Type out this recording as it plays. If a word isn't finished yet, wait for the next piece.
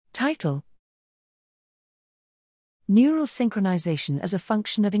Title: Neural synchronization as a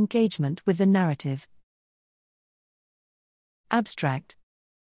function of engagement with the narrative. Abstract: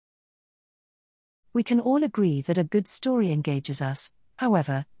 We can all agree that a good story engages us.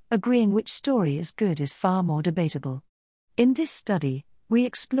 However, agreeing which story is good is far more debatable. In this study, we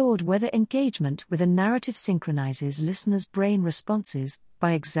explored whether engagement with a narrative synchronizes listeners' brain responses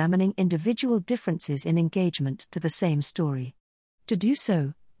by examining individual differences in engagement to the same story. To do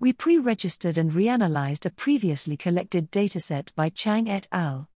so, we pre-registered and reanalyzed a previously collected dataset by Chang et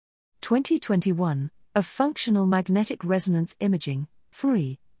al. 2021 of functional magnetic resonance imaging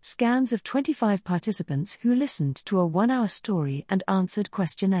 (FRI) scans of 25 participants who listened to a 1-hour story and answered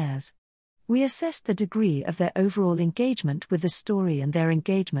questionnaires. We assessed the degree of their overall engagement with the story and their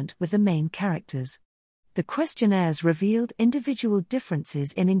engagement with the main characters. The questionnaires revealed individual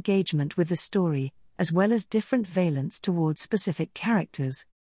differences in engagement with the story, as well as different valence towards specific characters.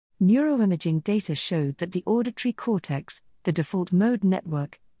 Neuroimaging data showed that the auditory cortex, the default mode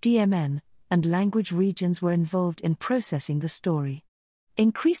network, DMN, and language regions were involved in processing the story.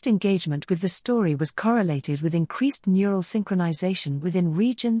 Increased engagement with the story was correlated with increased neural synchronization within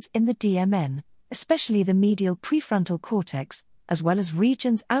regions in the DMN, especially the medial prefrontal cortex, as well as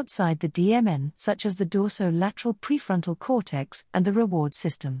regions outside the DMN such as the dorsolateral prefrontal cortex and the reward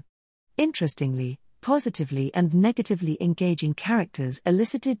system. Interestingly, positively and negatively engaging characters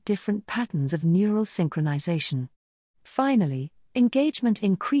elicited different patterns of neural synchronization. Finally, engagement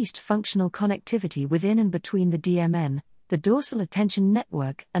increased functional connectivity within and between the DMN, the dorsal attention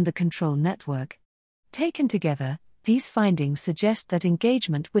network and the control network. Taken together, these findings suggest that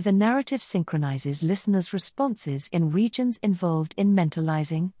engagement with a narrative synchronizes listeners' responses in regions involved in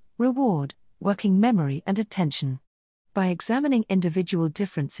mentalizing, reward, working memory and attention. By examining individual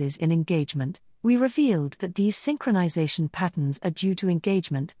differences in engagement, we revealed that these synchronization patterns are due to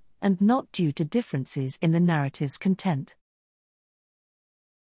engagement, and not due to differences in the narrative's content.